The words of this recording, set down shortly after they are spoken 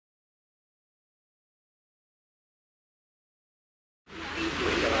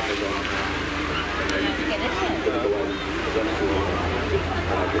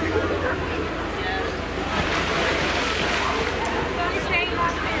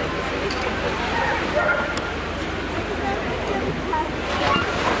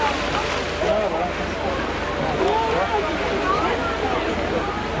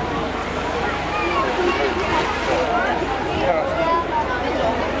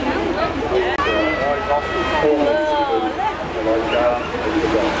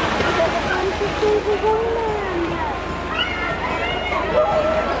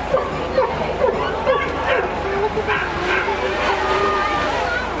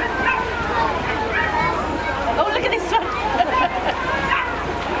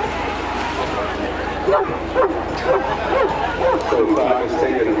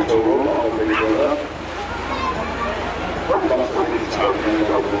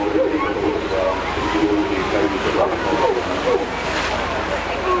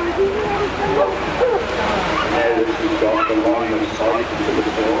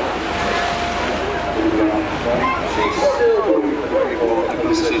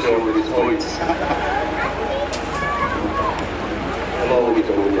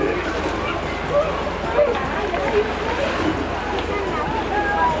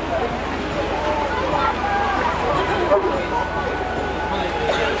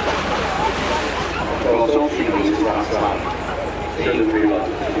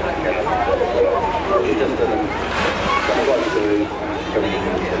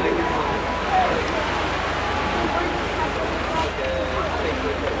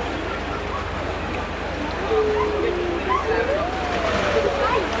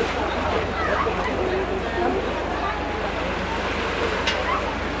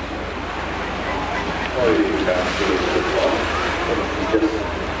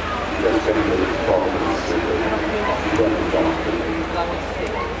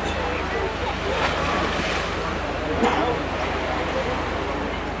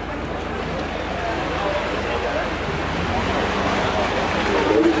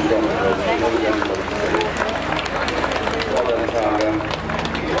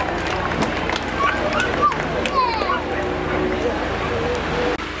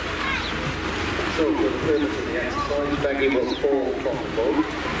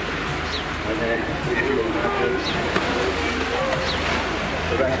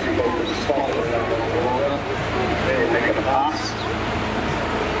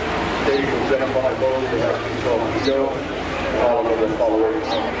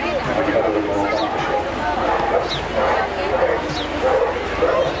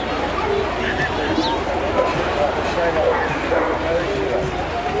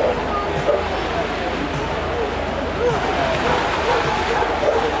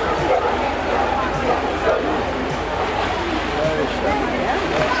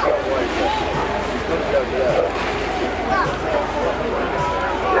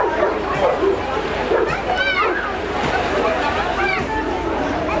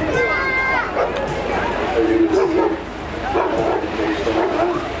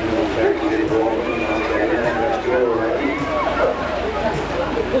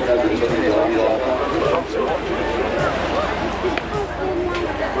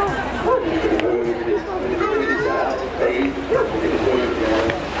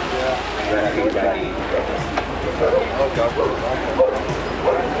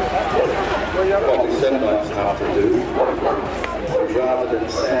What we sometimes have to do is rather than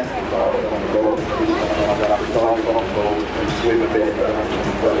send the boat on the boat, we sometimes have to dive on the boat and swim a bit around the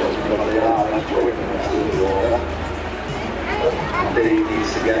boat because they are enjoying the rest of the water. They need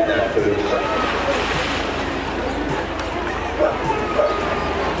to get there first.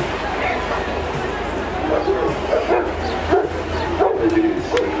 As you can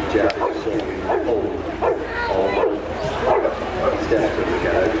see, Jack is swimming all he's desperate to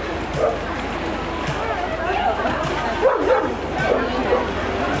get out.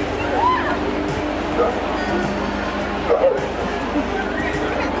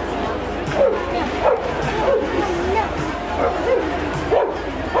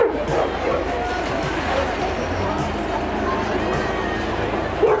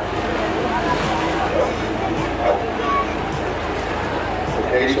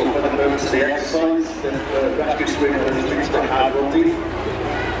 Okay, so for the purpose of the exercise, the rescue swimmer is reached the hard ruddy.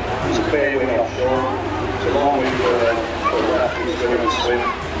 There's a fair wind offshore. So long way for the rescue swimmer to swim,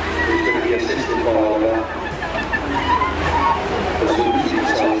 he's going to be assisted by Oliver. As soon as he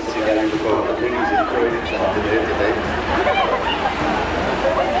decides to get out the boat, I think he's enjoying himself in here today.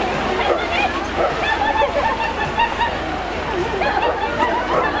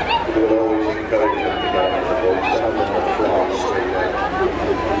 We will always encourage him to get out of the boat, so I'm going to fly straight out.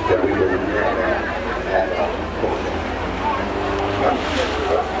 That we will never ever push.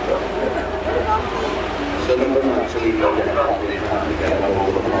 Some of them actually go down and get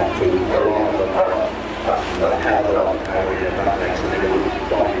over the pontoon, a lot of them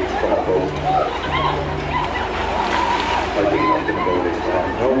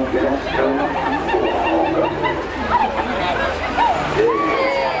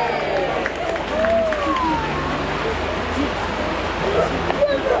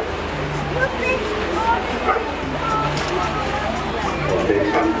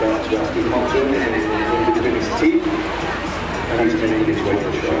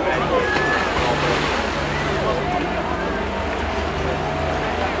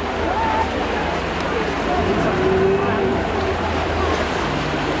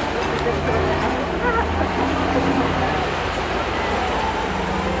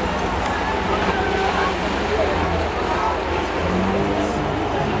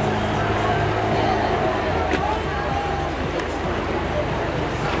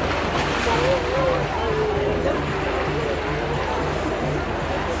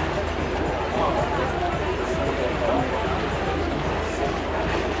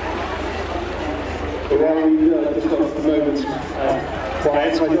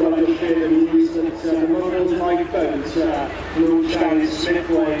quiet, so I thought I'd just share the news that the Monroe's lifeboat launched down in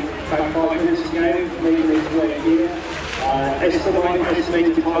Smithway about 5 minutes ago, making its way here.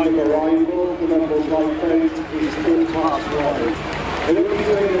 Estimated time of arrival, the Monroe's lifeboat is 1:15. We're going to be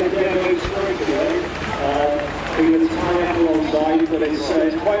doing a demonstration in the tie-up alongside, but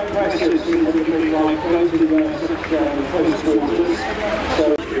it's quite impressive seeing the big lifeboat in such close quarters. So,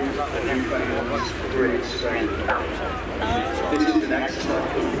 the Newfoundland's great strength. This is an accident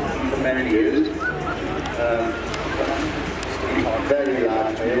for many years. Very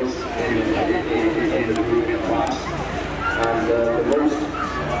large males in the grouping class, and the most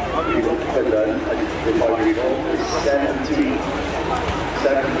we've ever done, if I recall, is 17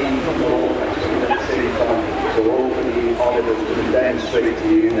 from all actually at the same time. So all for the auditors to demonstrate to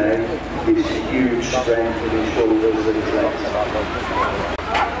you now his huge strength in his shoulders and his legs.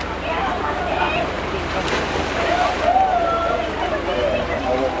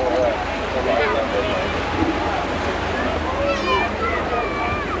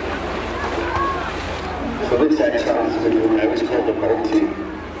 So this exercise we're doing now is called the multi.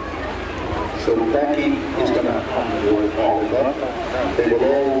 So Becky is going to come with Oliver. They will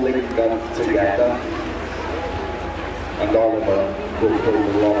all link up together, and Oliver will pull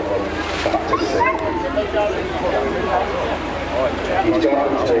the Oliver back to safety. He's got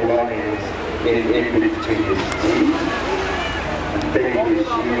the toe line in between his teeth, and Big is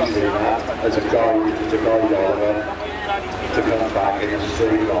using that as a guide to guide Oliver to come back in a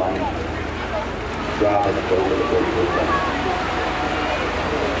straight line, rather than go with the boat.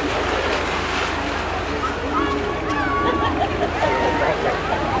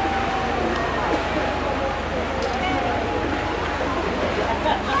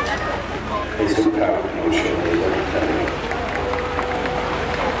 It's a power motion.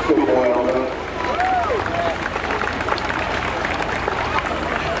 Good boy, Oliver.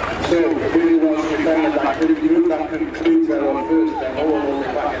 So, really well defended that group. That concludes our first demo. We'll be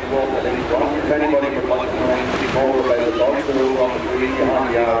back in the water later on. If anybody would like to know anything more about the dogs, they're all on the green behind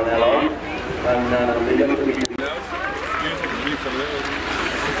the RNLI. And they look to be...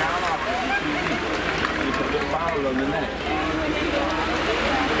 Barrel on the neck.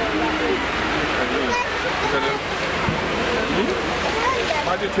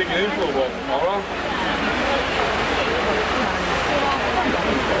 Might just take it in for a walk, alright?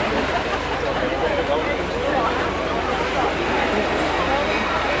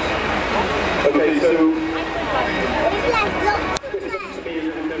 Okay, so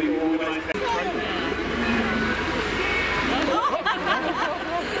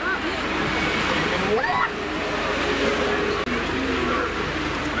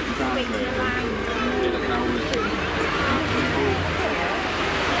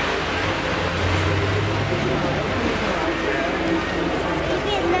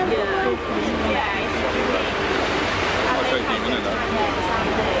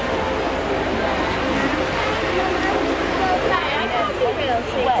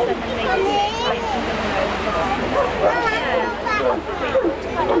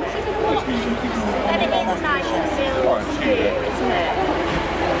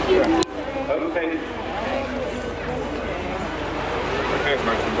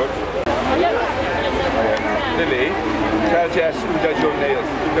Lily, tell Jess who does your nails.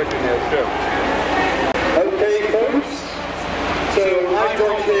 Who does your nails too? Okay, folks. So I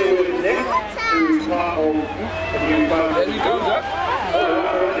joined here with Nick, who's part of the Newfoundland. There he goes up.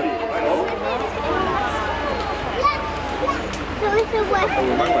 Oh, already. Hang on.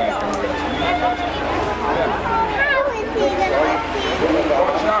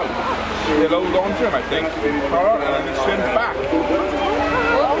 Watch now. He'll hold on to him, I think. Alright, and then swim back.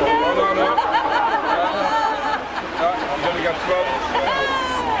 Hold on. He's only got 12.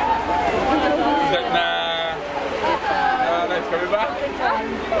 He's like, nah. Let's go back.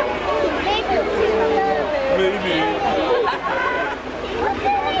 Maybe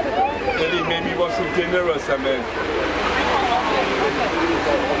he wants some dinner or something.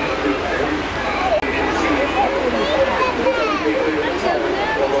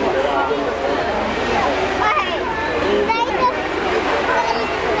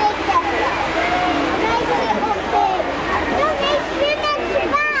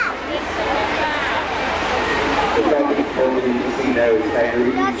 All you can see now is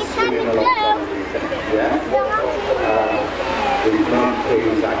Henry swimming alongside the his main thing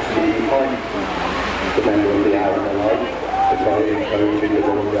is actually behind the member of the RNLI to try and encourage him to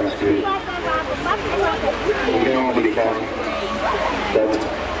go and rescue. We normally find that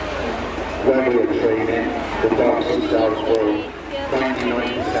when we are training, the dogs themselves will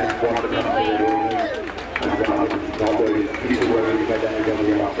 99% want to come to their owners, and not very easy working, but then again,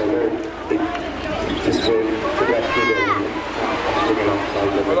 we have to learn. Just to progress through it and stick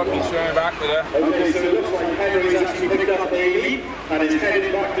alongside them. Well, look, he's showing back with it. Okay, so it looks like Henry's actually picked up a lead and is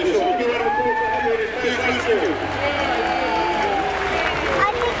headed back to shore. Give a round of applause for Henry in his first rescue.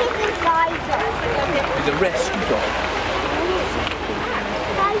 I think it's a guider. He's a rescue dog.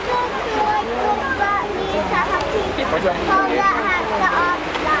 I don't feel like that means I have to hold that hand that arm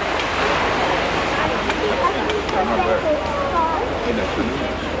that.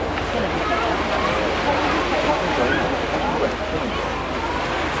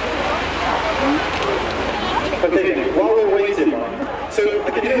 Okay, while we're waiting, so I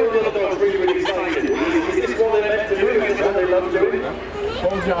can hear all the other dogs really excited. Is this what they're meant to do? Is this what they love doing?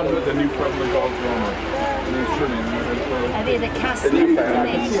 What was the other with the Newfoundland dogs on? Are they the cast? The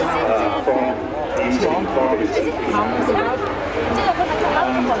Newfoundland from Eastern Province.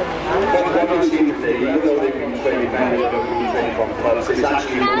 What we've seen today, even though they've been training now, they've been training from clubs, it's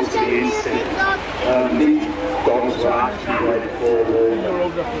actually mostly instinct. These dogs were actually bred for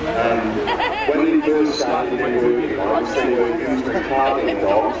water. When they first started their working lives, they were used as carting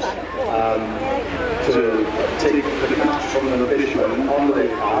dogs to take the catch from the fishermen onto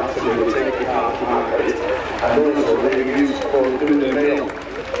their carts, and they would take the cart to market. And also they were used for doing the mail.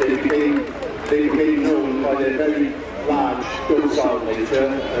 They became known by their very large, docile nature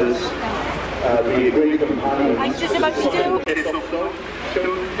as being great companions. I'm just about to do. Kiss on the dog.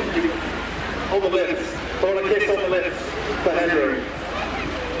 On the lips. I want a kiss on the lips for Henry.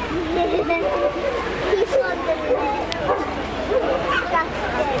 Kiss on the lips.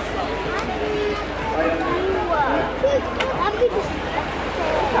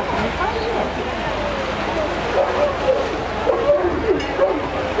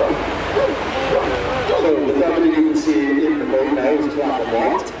 So the family you can see in the boat now is black and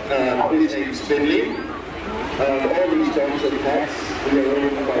white. His name's Finley. All these dogs are pets. We are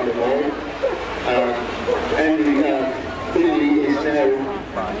owned by them all. Finley is now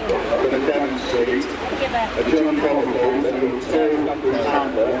going to demonstrate a jump from the boat, and he'll throw his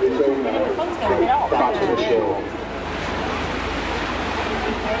handler, his own now, back to the shore.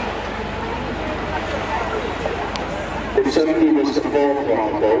 If somebody was to fall from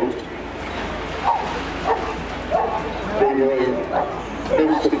the boat,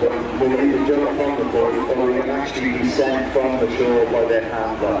 most of them will either jump from the boat or will actually be sent from the shore by their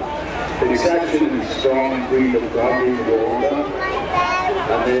handler. The exceptionally strong breed of dog in the water,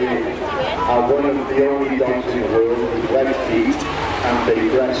 and they are one of the only dogs in the world with web feet, and they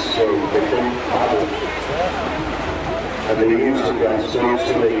breaststroke, they don't paddle. And they use the breaststroke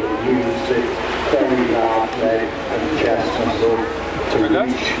so they can use the very large leg and chest muscle to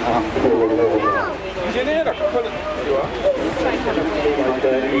reach and pull the water. He's in here, I can pull it. You are?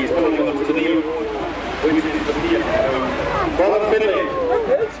 He's pulling up to the new, which is the pier. Well done, Finley.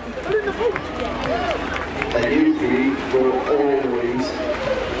 They usually will always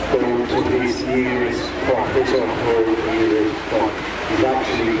go to his nearest pocket or nearest point. He's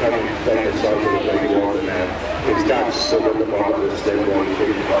actually coming down the side of the lake water now. His dad's still at the bottom of the stone wall, he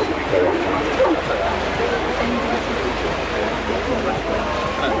couldn't possibly go.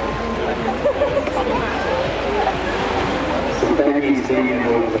 So Benny's leaning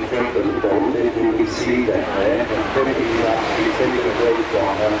over the front of the boat, if you can see that there, and Benny's actually taking a break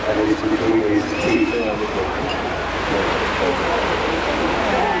from her and is between his teeth.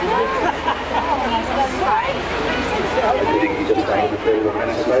 I think he's just having a bit of a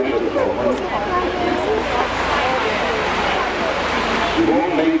mess about at the moment. You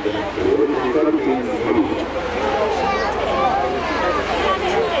won't make them do it, you've got to be in the mood.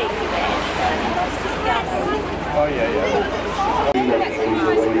 Oh yeah.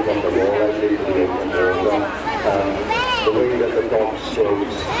 Away from the wall, as they do in the the way that the dog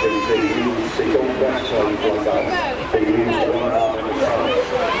strokes, they don't rest like that, they use one arm at a time.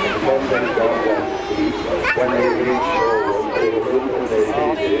 Because they've got 1 feet, when they reach shore, they will open their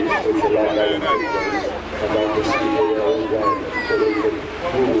cages, which are like our fingers, and obviously they are all round, so they can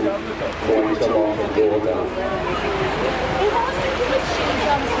move quite a lot of water.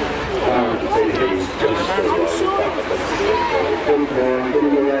 And Finley's just arrived back at the sea. Good morning, give me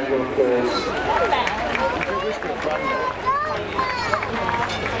a round of applause.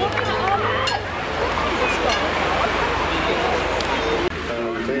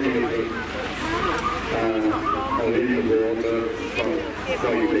 Many of them are in the water from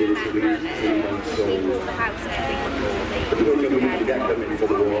 5 days to 3 months old. The quicker we can get them into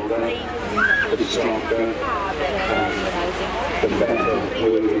the water, the stronger. the better we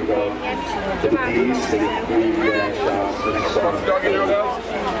will go. The bees, the green shafts and so on. Here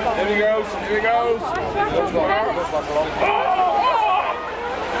he goes. Here he goes.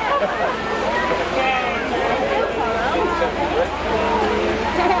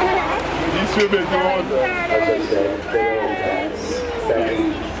 He's swimming towards As I said, they're all pets. Benny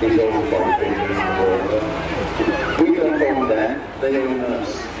is owned by being in the water. We don't own them, they own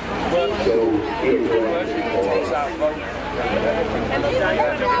us. So here's what I'm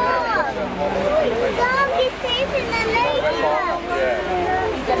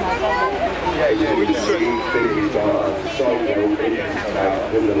we can see things are so open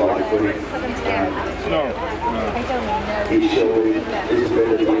with the light running. He's showing his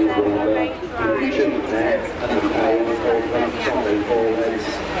ability in the water, the reaching net and the power of programs on their foreheads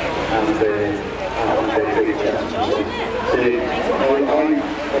and their big chests.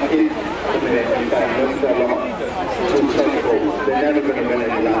 In fact, most of them are too technical. They're never going to win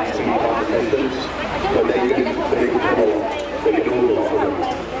any last team competitions, but they can do a lot. They can do a lot for them.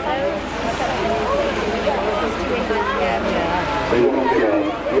 They won't give up.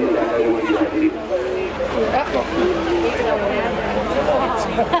 You'll let everyone be ready.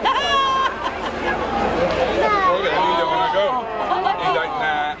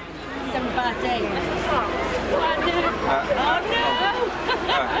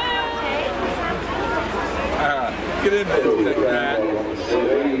 Get in there, take that. So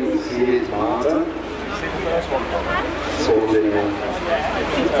there you can see his Marta. Sorting in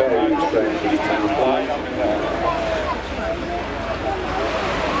very friendly template.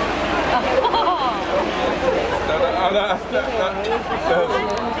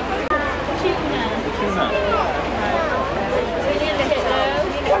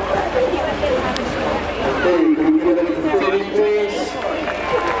 Hey, can you give us the footage, please?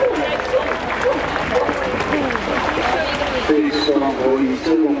 Big strong boy, you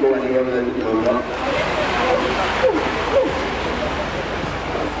still won't go anywhere with him, you know that.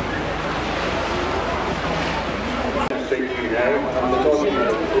 I'm the dog in the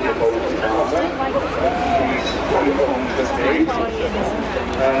boat partner. He's on the stage.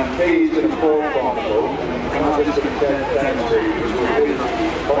 He's going to fall from the boat and just to demonstrate which will really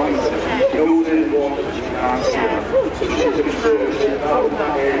find them. He goes in the water but you can't see him. So she's going to search it out of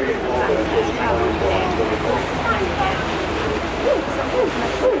that area in water until she finds what he's going to go.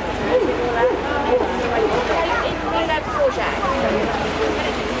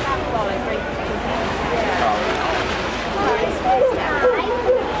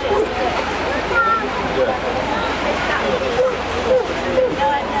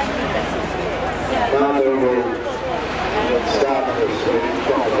 Mother will start her swim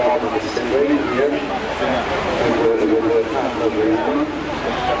from the bottom of the stingray here, and with her hand over her arm.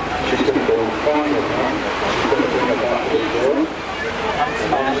 She's going to go and find her mom. She's going to bring her back to the door, and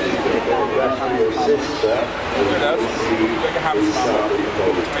then she's going to go rescue her sister, and we can see the start of the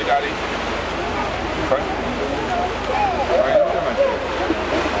boat. Hey, Daddy. Okay.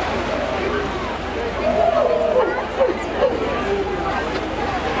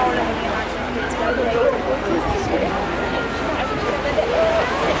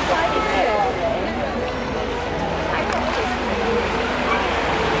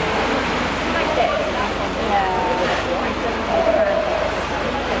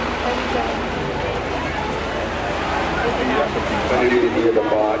 When you didn't hear the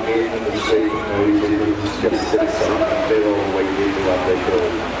barking and the shaking noises, it was just sits on and they're all waiting to let they go.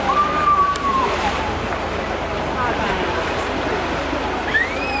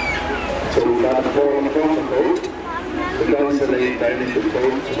 So we've had the ball on the front of the boat. The guys are laying down in the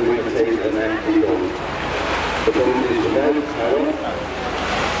boat so we can take an empty boat. The boat is without power.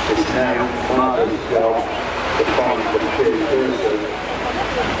 It's now Martha's job to find the kid person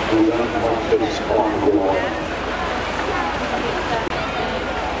who's unconscious on the water.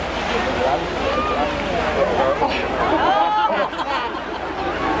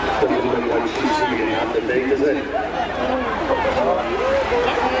 Doesn't look like she's singing half the day, does it?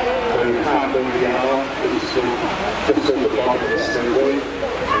 Very half of the hour is just at the bottom of the stingray.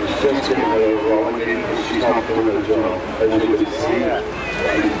 It's just in her rolling because she's not doing her job. As you can see,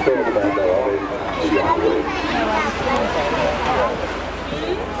 she's thought about that already. She's not doing it.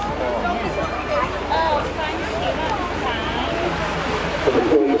 For the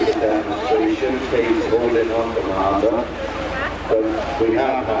purpose of demonstration, Kate's holding on to Martha, but we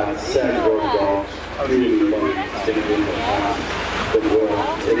have had several dogs really funny sticking in the past that were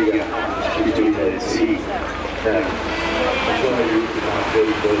taking a hand between their teeth. I'm sure you can have the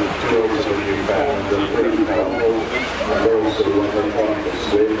dogs of Newfoundland, they're pretty powerful, and also when they're trying to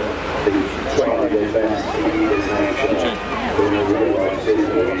swim, they try their best to eat as action.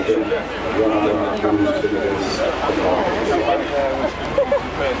 situation rather than lose to this.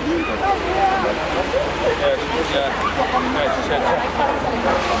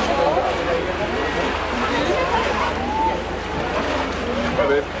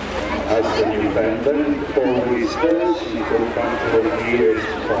 As the Newfoundland always does, she goes back to the years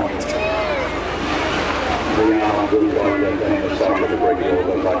point. We are good by the then the song of the break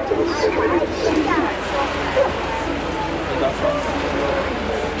over back to the city.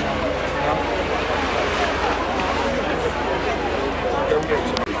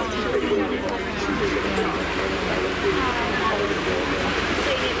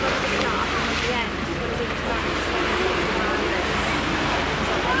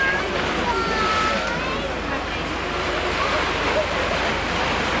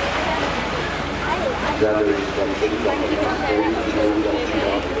 Gather instructions on the page,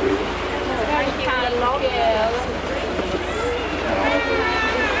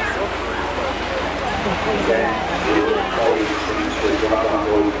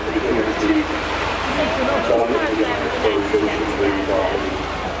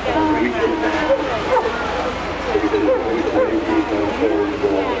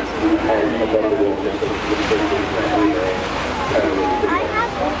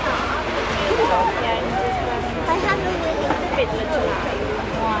 I have a really bit of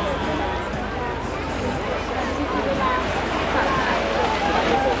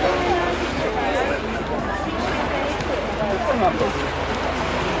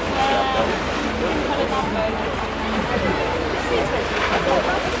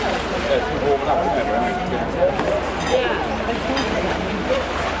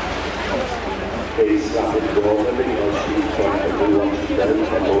He's slapping the ball, because she's trying to do what she does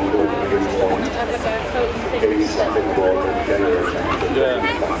and all going to his point. He's slapping the ball and getting her attention.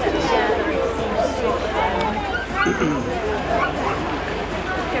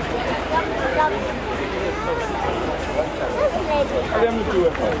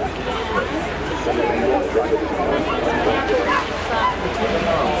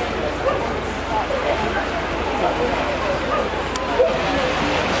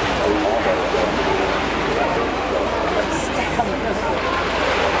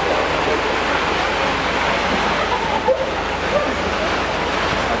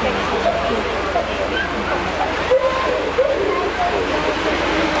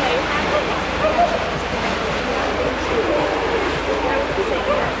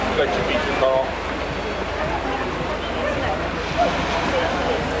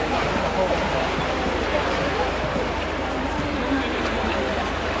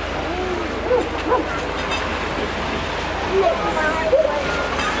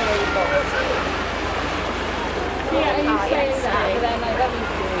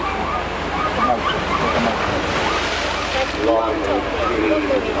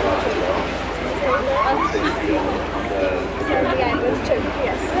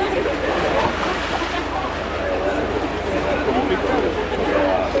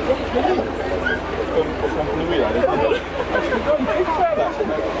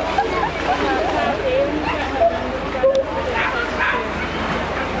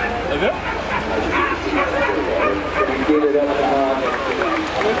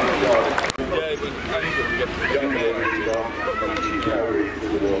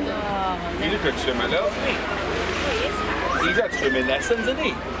 He's a good swimmer, Lils. He's had swimming lessons, isn't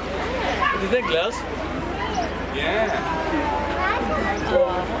he? What do you think, Lils? Yeah.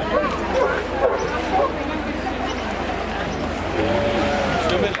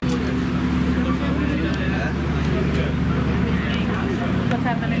 Swimming. What's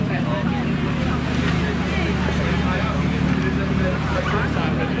happening with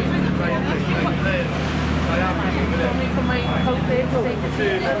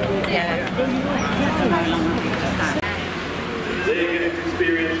So you're going to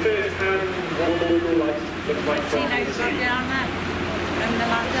experience firsthand what local life looks like from the sea.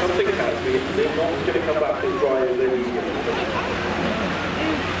 Something has me. They're not going to come back as dry as they used to.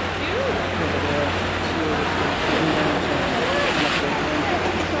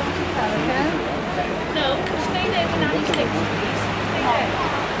 No, stay there for 96, please. Stay there.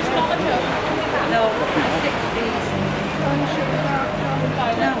 Stop a joke. No, 96, please.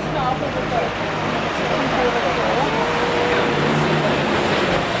 No.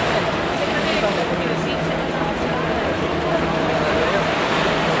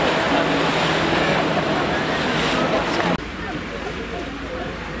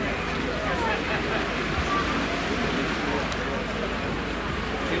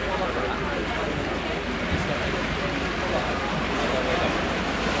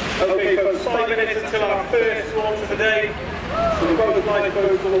 Okay folks, 5 minutes until our first launch of the day. So the boat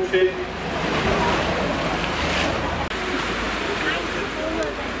lifeboat launching.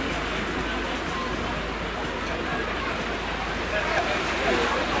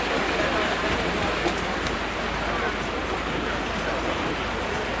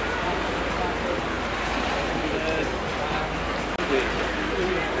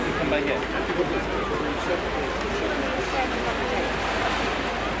 Come back here.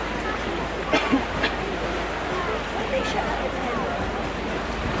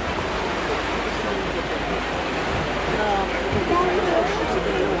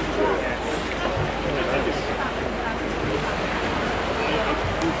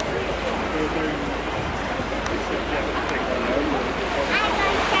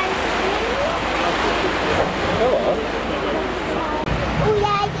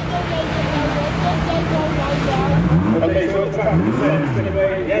 Okay, so the track is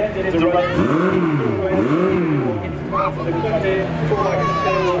anyway, the engines are running, so plug in, full like a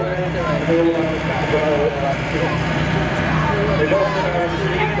tail, they've also now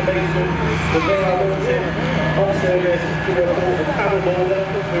received information that they are launching on service to a paddle boarder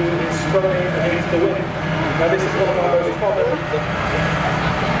who is struggling against the wind. Now this is one of our most common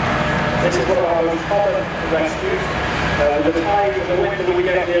rescues. With the tide and the wind that we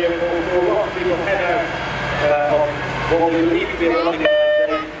get here, a lot of people head out on what we believe to be a running day,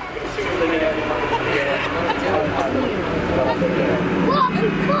 but as soon as they get out,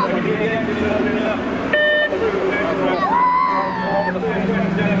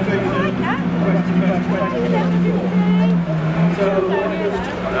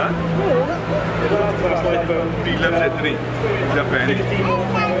 He loves it, doesn't he? He loves it.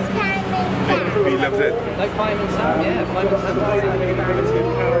 He loves it. Like climbing Sam, yeah, climbing Sam.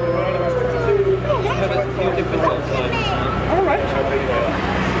 All right.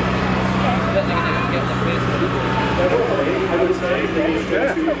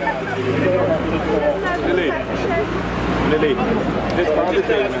 Lily, this part of the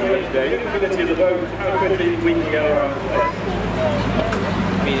thing today. The ability of the boat, how quickly we can get around the place.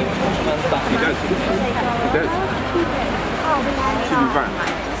 He does. He does.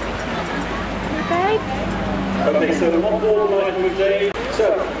 Okay, so on board line of day. So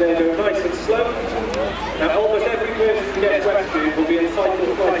they're going nice and slow. Now almost every person who gets rescued will be entitled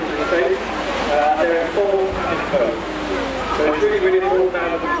to flight in the state. They're in full and boat. So it's really, really important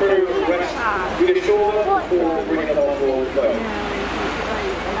now that the crew rest reassure them before bringing them on board the boat.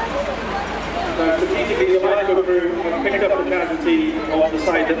 Now strategically the lifeboat crew have picked up the casualty on the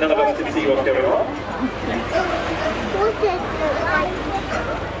side that none of us can see what's going on.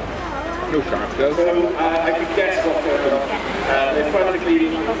 No sharks, though. So I can guess what's going on. They're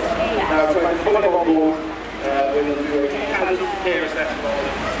frantically now trying to pull him on board with a hazard care assessment on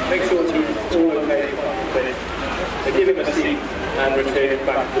him, make sure that he's all okay from the place. They give him a seat and return him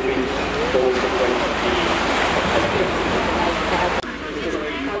back to the beach towards the place.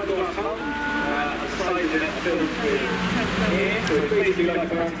 So it's basically like a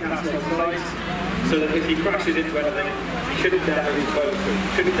bouncy castle on size, so that if he crashes into anything, he shouldn't damage his boat, so he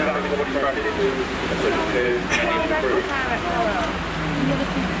shouldn't damage what he crashes into, so any of the crew.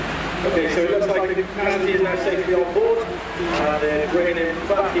 Okay, so it looks like the casualty is now safely on board, and they're bringing him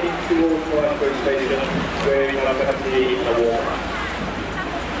back in towards the lifeboat station, where he will have to be in a warm.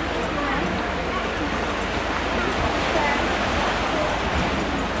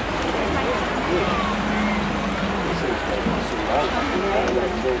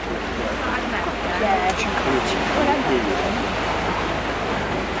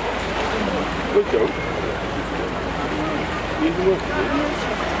 Good joke. Easy work.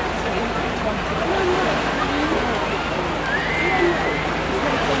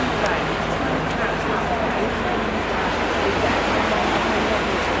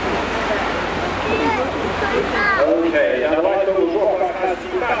 Okay, now the lifeboat will drop our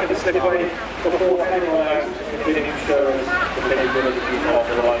casualty back at the slipway before anyone else continuing to show us the capability of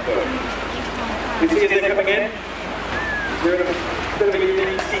the lifeboat. You see as they're coming in, we're in a bit of a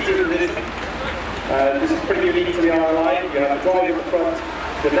unique seating position. This is pretty unique to the RNLI. You have the driver at the front,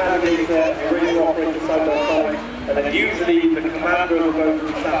 the navigator, the radio operator side by side, and then usually the commander of the boat will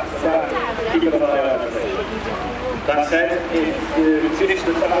be sat at the back, keeping an eye on everything. That said, if the finish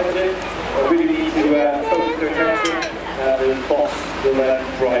the challenging, or really need to focus their attention, the boss will then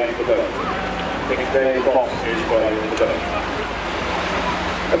drive the boat. Next day, the boss is driving the boat.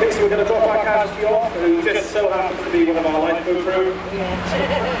 Okay, so we're going to drop our casualty off, who just so happens to be one of our lifeboat crew.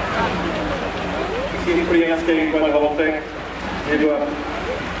 He seems pretty unscathed by the whole thing.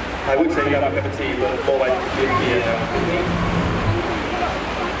 I would say you have a cup of tea, but more like beer now.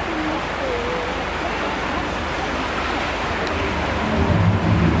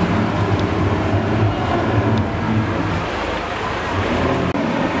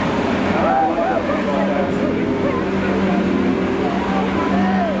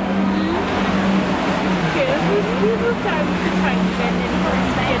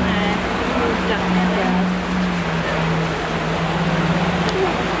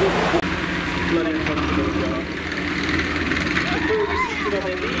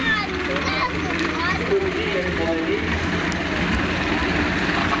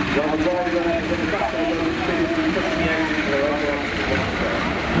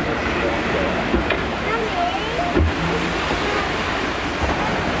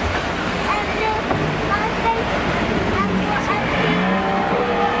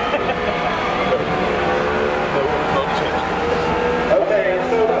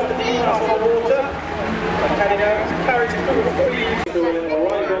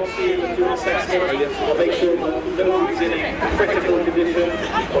 condition,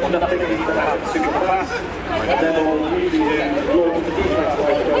 but nothing needs to happen super fast. And then we'll usually do launch the D-class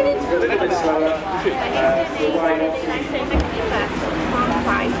line to go a little bit slower. The line obviously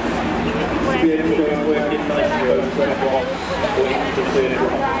to be able to go and work in nicely over 20 blocks or even to 30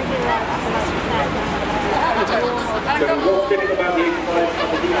 blocks. So what's different about the 85 on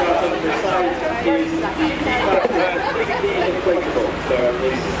the D-class on the side is the D-class is completely inflatable. So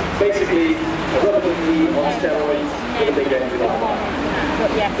it's basically a rubber knee on steroids with a big engine on it.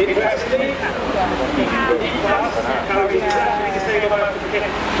 Interestingly, the D-class carries exactly the same amount of kit as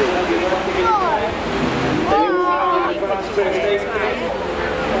the They all have advanced first aid kit.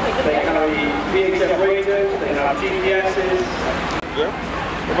 They carry VHF radios, they have GPSs. Yeah?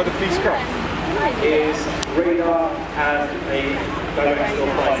 What about the police car? Is radar and a directional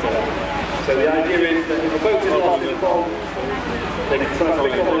finder. So the idea is that if a boat is lost in fog, they can try to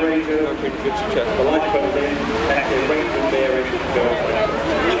pick up the radio, the light comes in, and they range and bearing and go wherever.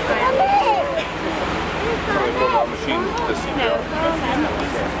 Our machine, the CPR.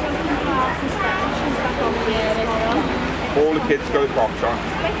 All the kids go to Porthcawl.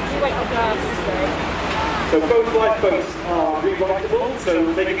 So both lifeboats are rewritable, so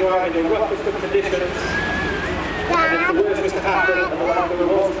they can go out in the roughest of conditions. And if the worst was to happen and the lifeboat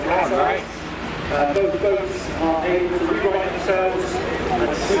was to capsize, both boats are able to rewrite themselves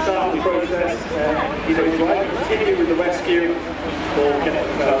and start the process, either to either continue with the rescue or get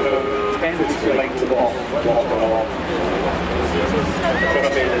themselves over to explain to the boss what's going on.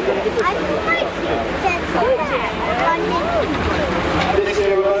 This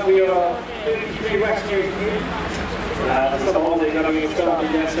year we are 33 rescues. Some holiday going to start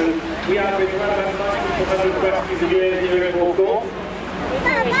again, so we average around about 900 rescues a year here in Porthcawl.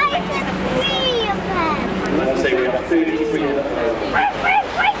 Let's say we have 33 of them.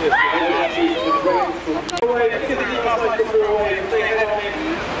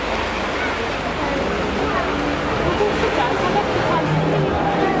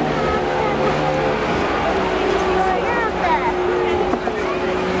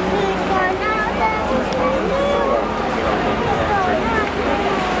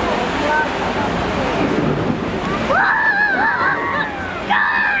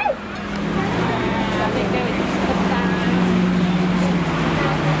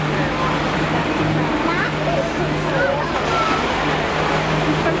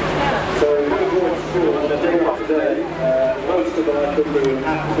 Most of the lifeboat crew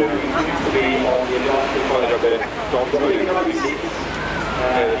absolutely used to be on the Atlantic side. The really nice seats.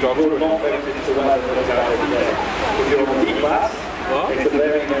 You're not limited to weather that is out every day. If you're on D-class, it's a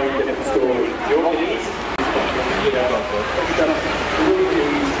very, very different story. You're on the east, you know, really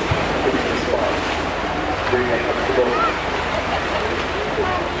easy, it's fine. Really comfortable.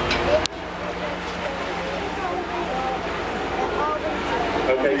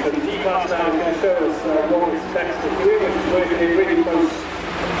 Okay, so the D-class now is going to show us what it's best to do, which is working in really close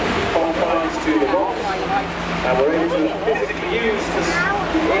confines to the rocks. And we're able to physically use the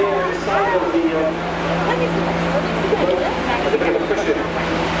air inside of the boat as a bit of a cushion.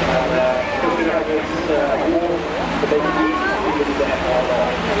 And pushing out against the wall to make it easy to do the depth on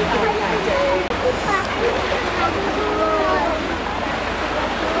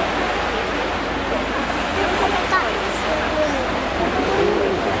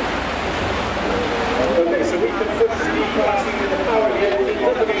Okay, so we can push the D-class using the power here,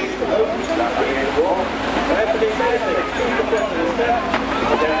 up against the boat, against the wall, and everything's anything, 2% of the step,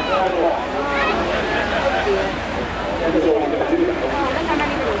 and then down the wall. And that's all we're going to do now.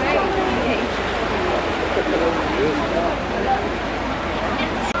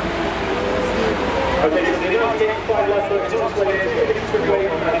 Okay, so the United 85 lifeboat is on its way to away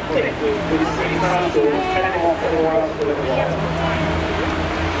on that tip with 6 handles, 10 off and all else for a little while.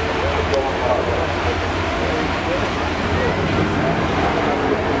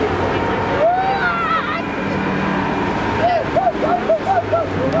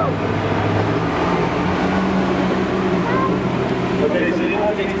 Okay, so the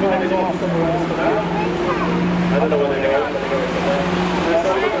United 85 is off somewhere else for now. I don't know where they're going, but they're going somewhere. So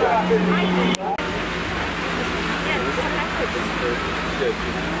we've got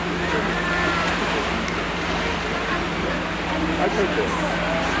I take this.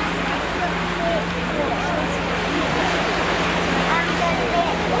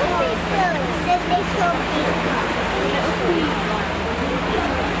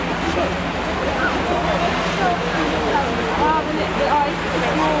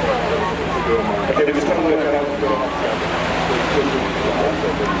 Okay, we're just going to look at how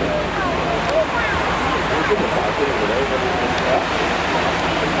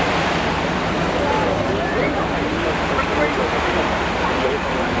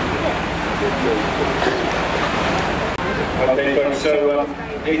Okay, folks, so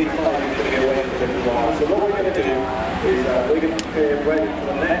 85 is going to be away for a little while. So what we're going to do is we're going to prepare ready for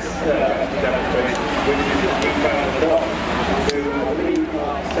the next demonstration, which is the Newfoundland dog. So I believe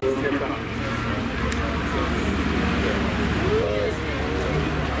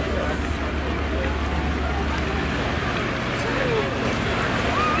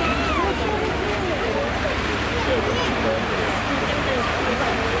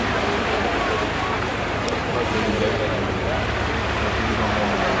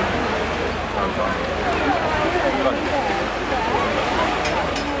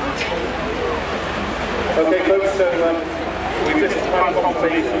okay, folks, so we've just had a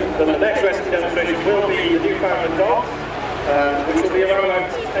confirmation that the next rescue demonstration will be the Newfoundland dog, which will be around about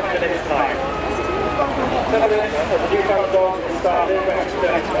 10 minutes time. 10 minutes, the Newfoundland dogs will start their rescue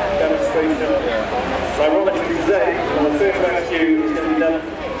demonstration. So ironically today, the first rescue is going to be done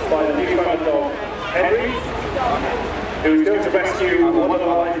by the Newfoundland dog, Henry, who is going to rescue one of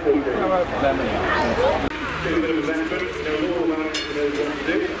our lifeboat crew. Do a bit of a veteran, knows all about it, knows what to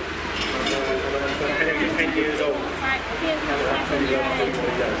do. Henry's 10 years old.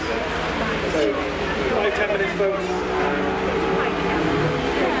 So, 5-10 minutes, folks.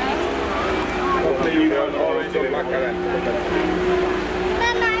 Hopefully you got orange or black at it.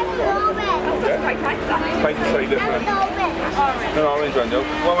 Paint is slightly different. An orange one, Joe.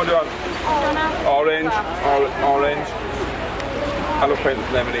 What am I doing? Orange. I love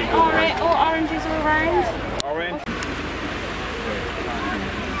painting lemonade. All oranges all around. Orange.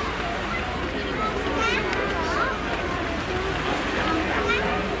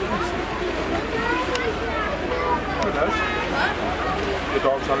 The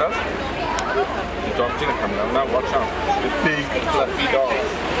dog's on us. The dog's going to come down now, watch out. The big fluffy dog.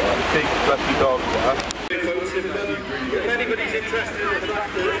 The big fluffy dog. If anybody's interested in the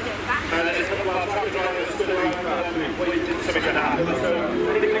tractors, there's a couple of tractor drivers stood around waiting for something to happen. So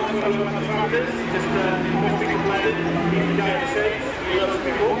anything else about the tractors, just speak to Brendan, he's the guy in the shades, he loves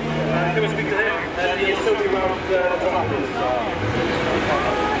people. Come and speak to him, and he'll show you around the tractors.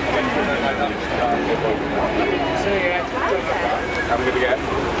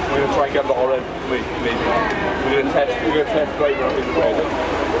 We're going to try and get Laura maybe. We're going to test drive her up in the trailer.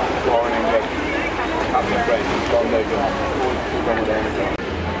 Laura in England. Having a break. It's gone later.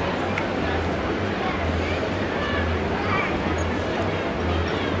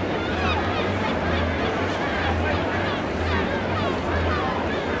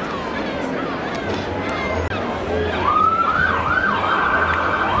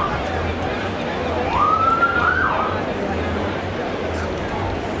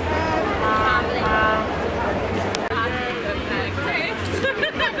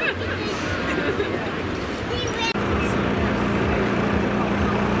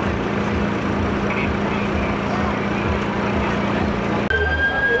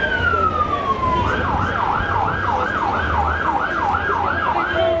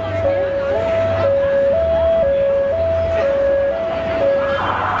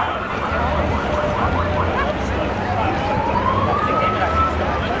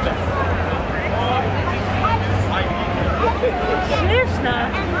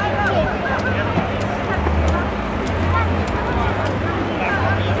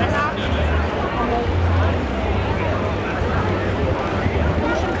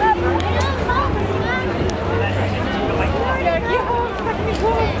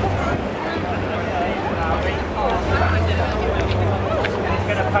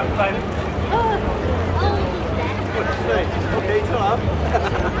 Okay, Tom.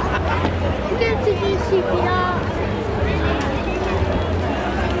 I'm going to do CPR.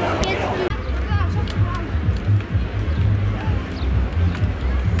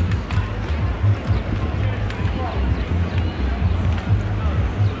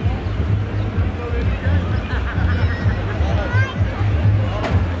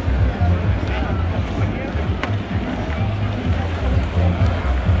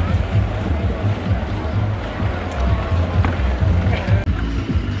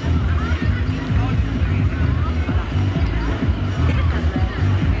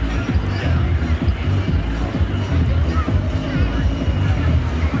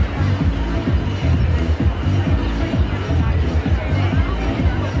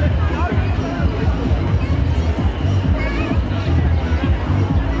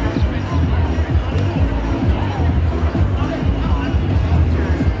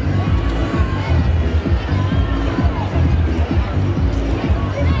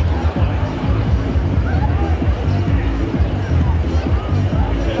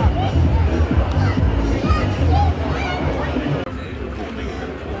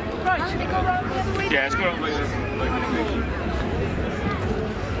 Yeah, it's going to be like this.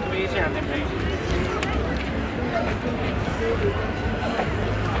 Let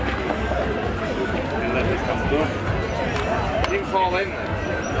this come through. You can fall in there.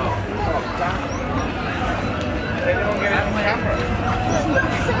 No. Oh, damn. Anyone get out of the camera?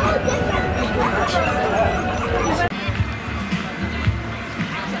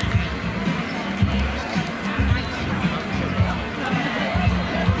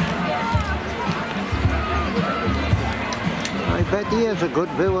 I bet he has a good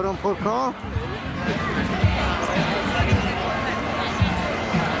viewer on Porthcawl.